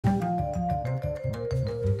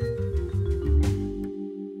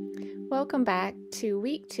Welcome back to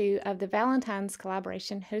week 2 of the Valentines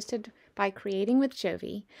collaboration hosted by Creating with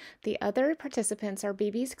Jovi. The other participants are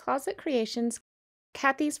BB's Closet Creations,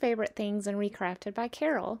 Kathy's Favorite Things, and Recrafted by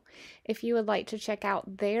Carol. If you would like to check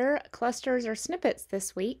out their clusters or snippets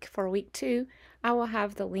this week for week 2, I will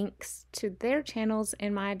have the links to their channels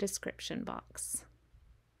in my description box.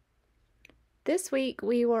 This week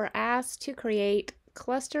we were asked to create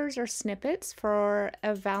clusters or snippets for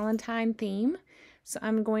a Valentine theme. So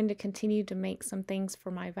I'm going to continue to make some things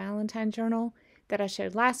for my Valentine journal that I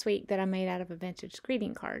showed last week that I made out of a vintage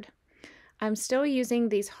greeting card. I'm still using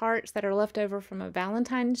these hearts that are left over from a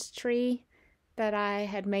Valentine's tree that I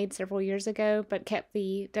had made several years ago but kept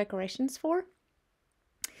the decorations for.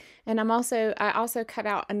 And I also cut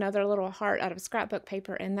out another little heart out of scrapbook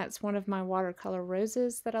paper, and that's one of my watercolor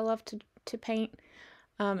roses that I love to paint.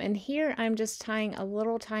 And here I'm just tying a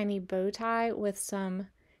little tiny bow tie with some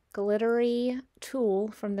glittery tulle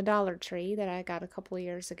from the Dollar Tree that I got a couple of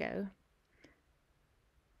years ago,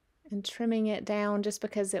 and trimming it down just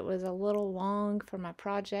because it was a little long for my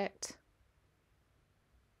project.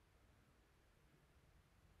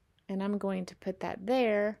 And I'm going to put that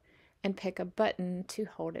there and pick a button to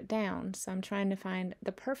hold it down. So I'm trying to find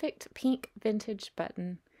the perfect pink vintage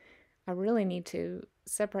button. I really need to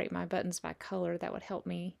separate my buttons by color. That would help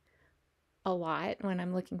me a lot when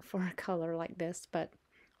I'm looking for a color like this, but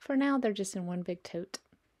for now, they're just in one big tote.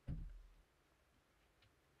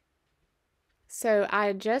 So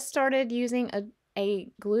I just started using a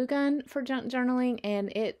glue gun for junk journaling, and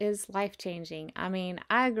it is life-changing. I mean,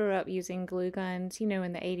 I grew up using glue guns. You know,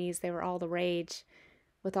 in the 80s, they were all the rage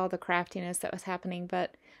with all the craftiness that was happening,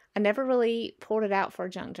 but I never really pulled it out for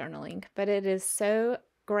junk journaling. But it is so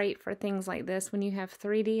great for things like this when you have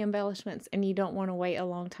 3D embellishments and you don't want to wait a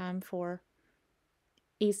long time for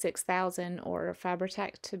E6000 or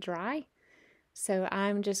Fabri-Tac to dry. So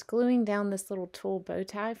I'm just gluing down this little tulle bow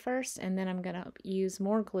tie first, and then I'm going to use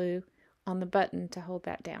more glue on the button to hold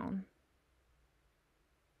that down.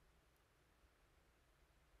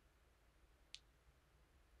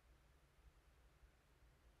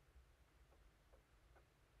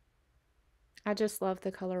 I just love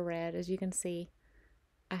the color red. As you can see,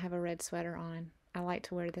 I have a red sweater on. I like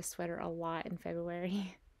to wear this sweater a lot in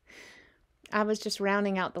February. I was just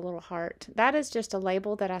rounding out the little heart. That is just a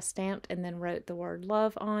label that I stamped and then wrote the word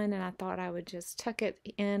love on, and I thought I would just tuck it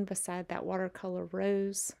in beside that watercolor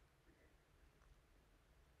rose.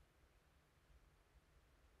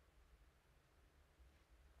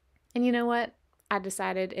 And you know what? I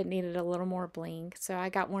decided it needed a little more bling, so I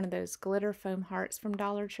got one of those glitter foam hearts from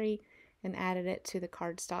Dollar Tree and added it to the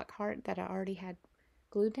cardstock heart that I already had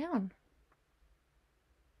glued down.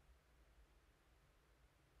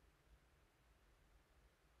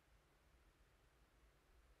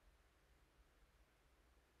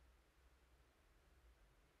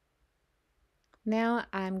 Now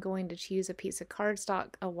I'm going to choose a piece of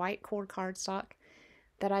cardstock, a white cord cardstock,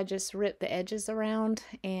 that I just ripped the edges around,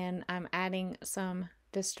 and I'm adding some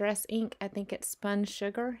Distress ink. I think it's Spun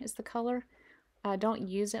Sugar is the color. I don't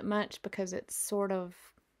use it much because it's sort of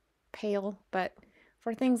pale, but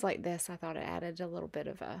for things like this, I thought it added a little bit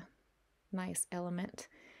of a nice element.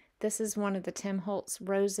 This is one of the Tim Holtz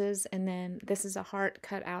roses, and then this is a heart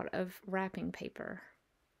cut out of wrapping paper.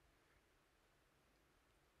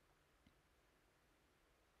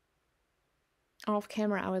 Off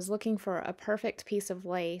camera, I was looking for a perfect piece of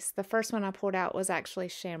lace. The first one I pulled out was actually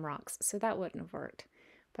shamrocks, so that wouldn't have worked.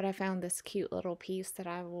 But I found this cute little piece that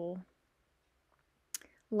I will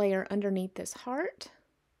layer underneath this heart.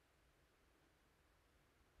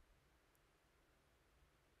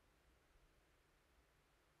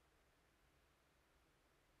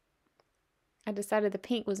 I decided the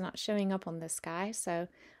pink was not showing up on this guy, so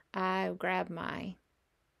I grabbed my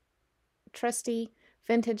trusty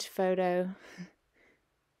vintage photo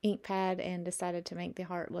ink pad and decided to make the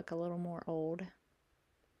heart look a little more old.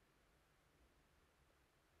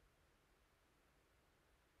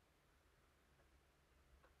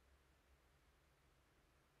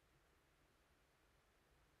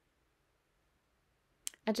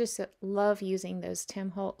 I just love using those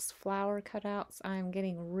Tim Holtz flower cutouts. I'm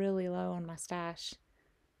getting really low on my stash,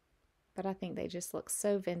 but I think they just look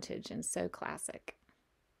so vintage and so classic.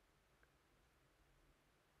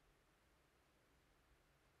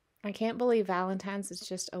 I can't believe Valentine's is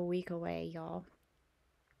just a week away, y'all.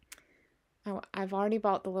 I've already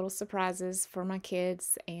bought the little surprises for my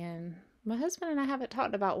kids, and my husband and I haven't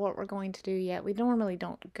talked about what we're going to do yet. We normally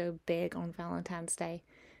don't go big on Valentine's Day,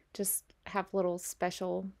 just have little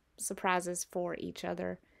special surprises for each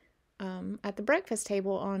other. At the breakfast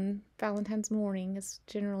table on Valentine's morning is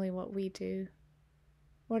generally what we do.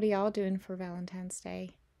 What are y'all doing for Valentine's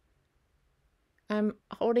Day? I'm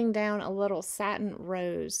holding down a little satin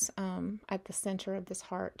rose at the center of this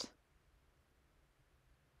heart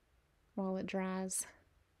while it dries.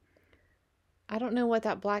 I don't know what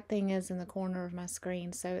that black thing is in the corner of my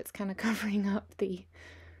screen, so it's kind of covering up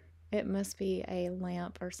it must be a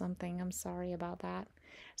lamp or something. I'm sorry about that.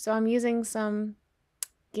 So I'm using some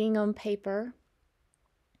gingham paper,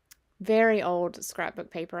 very old scrapbook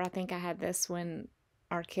paper. I think I had this when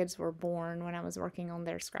our kids were born, when I was working on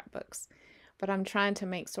their scrapbooks. But I'm trying to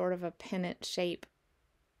make sort of a pennant shape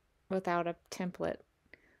without a template.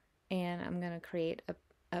 And I'm going to create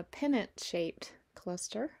a pennant shaped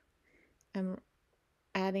cluster. I'm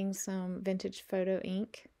adding some vintage photo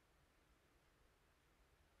ink.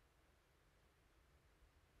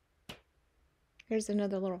 Here's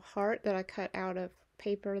another little heart that I cut out of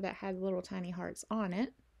paper that had little tiny hearts on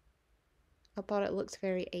it. I thought it looked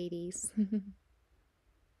very 80s.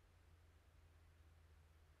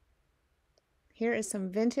 Here is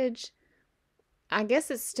some vintage, I guess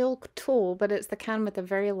it's still tulle, but it's the kind with the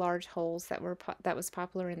very large holes that was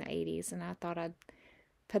popular in the 80s, and I thought I'd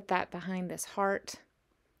put that behind this heart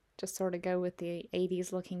to sort of go with the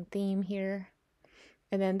 80s looking theme here.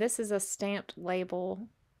 And then this is a stamped label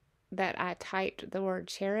that I typed the word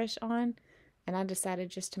cherish on, and I decided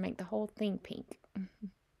just to make the whole thing pink.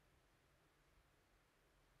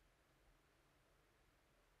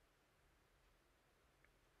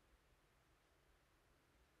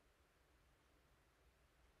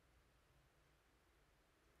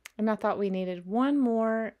 And I thought we needed one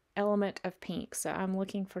more element of pink, so I'm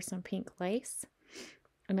looking for some pink lace,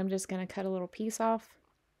 and I'm just going to cut a little piece off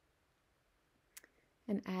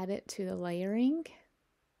and add it to the layering.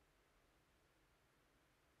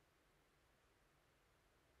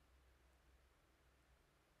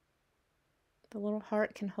 The little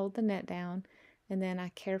heart can hold the net down, and then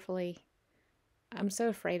I'm so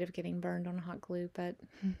afraid of getting burned on hot glue, but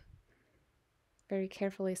very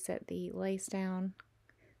carefully set the lace down,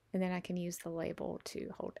 and then I can use the label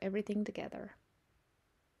to hold everything together.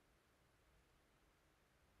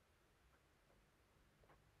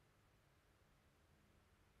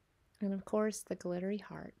 And of course, the glittery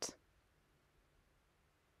heart.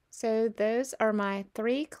 So those are my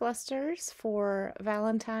 3 clusters for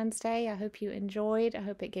Valentine's Day. I hope you enjoyed. I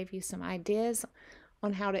hope it gave you some ideas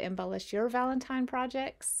on how to embellish your Valentine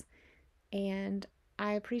projects. And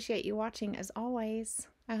I appreciate you watching as always.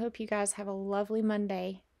 I hope you guys have a lovely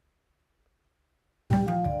Monday.